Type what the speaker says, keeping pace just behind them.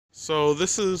So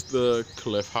this is the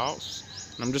Cliff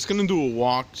House, and I'm just gonna do a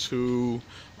walk to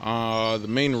the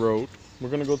main road. We're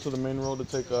gonna go to the main road to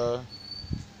take a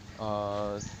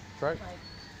trek.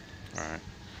 All right.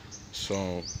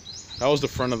 So that was the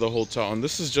front of the hotel, and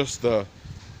this is just the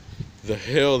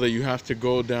hill that you have to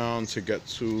go down to get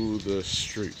to the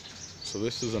street. So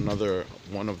this is another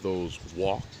one of those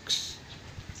walks.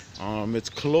 It's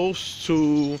close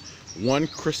to One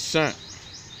Crescent,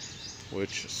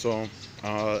 which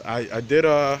I did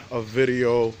a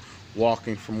video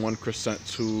walking from One Crescent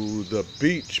to the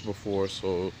beach before,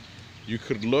 so you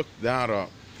could look that up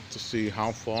to see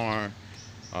how far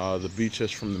the beach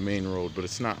is from the main road. But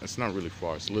it's not really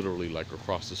far. It's literally like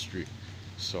across the street.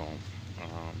 So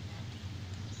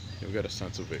you'll get a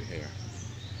sense of it here.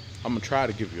 I'm gonna try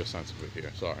to give you a sense of it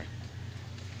here. Sorry.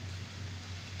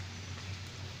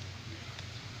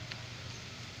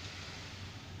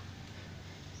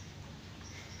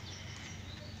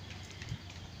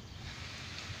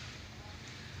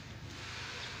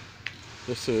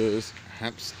 This is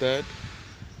Hampstead.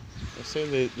 They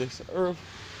say they serve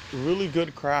really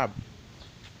good crab.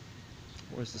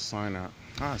 Where's the sign at?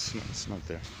 Ah, it's not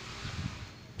there.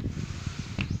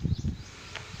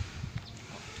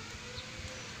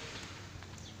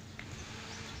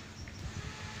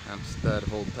 Hampstead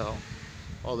Hotel.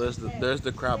 Oh, there's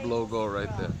the crab logo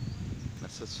right there.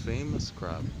 That says famous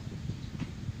crab.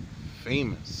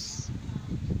 Famous.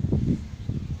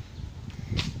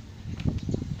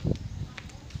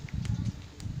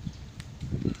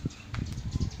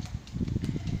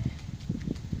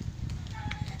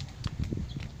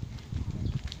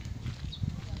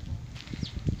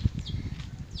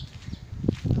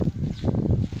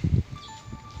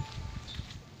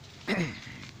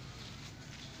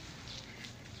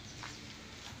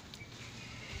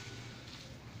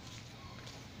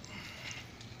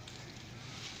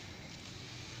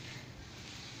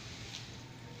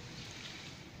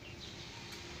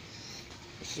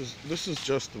 This is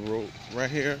just the road right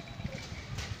here.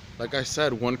 Like I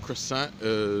said, One Crescent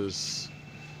is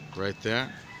right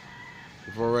there.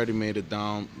 We've already made it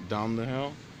down the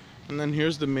hill, and then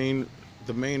here's the main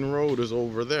road is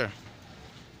over there,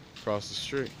 across the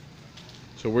street.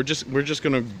 So we're just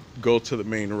gonna go to the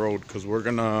main road because we're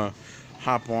gonna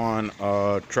hop on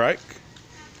a trike,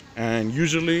 and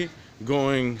usually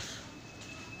going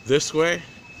this way,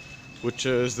 which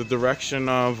is the direction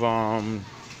of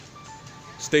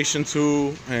Station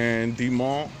 2 and D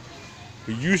Mall.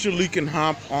 You usually can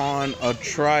hop on a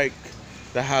trike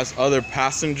that has other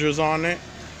passengers on it,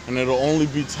 and it'll only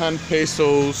be 10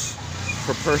 pesos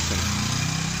per person.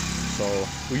 So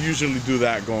we usually do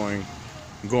that going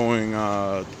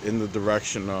in the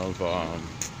direction of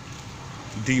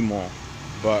D Mall.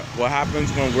 But what happens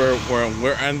when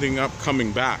we're ending up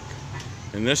coming back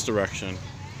in this direction,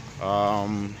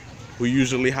 we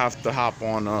usually have to hop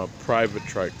on a private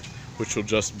trike, which will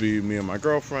just be me and my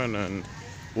girlfriend, and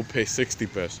we'll pay 60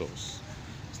 pesos.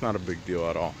 It's not a big deal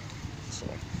at all. So,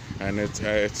 and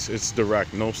it's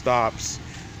direct, no stops,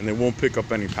 and they won't pick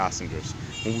up any passengers.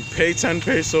 When we pay 10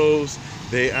 pesos,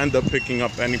 they end up picking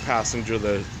up any passenger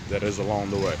that is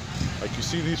along the way. Like you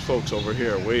see these folks over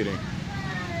here waiting,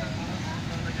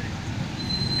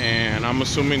 and I'm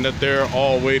assuming that they're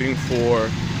all waiting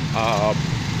for a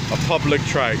public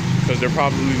trike because they're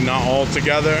probably not all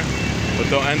together, but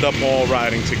they'll end up all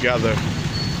riding together.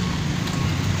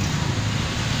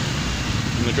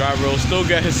 And the driver will still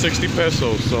get his 60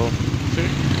 pesos. So, see?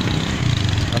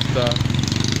 That's the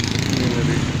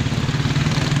community.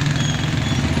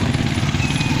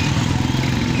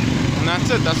 And that's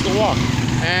it. That's the walk.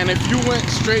 And if you went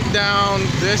straight down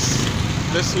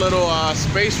this little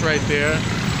space right there,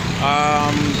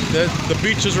 the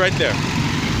beach is right there.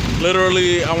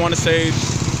 Literally, I want to say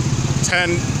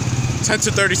 10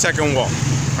 to 30-second walk,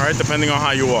 all right, depending on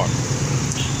how you walk.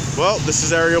 Well, this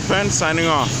is Ariel Penn signing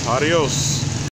off. Adios.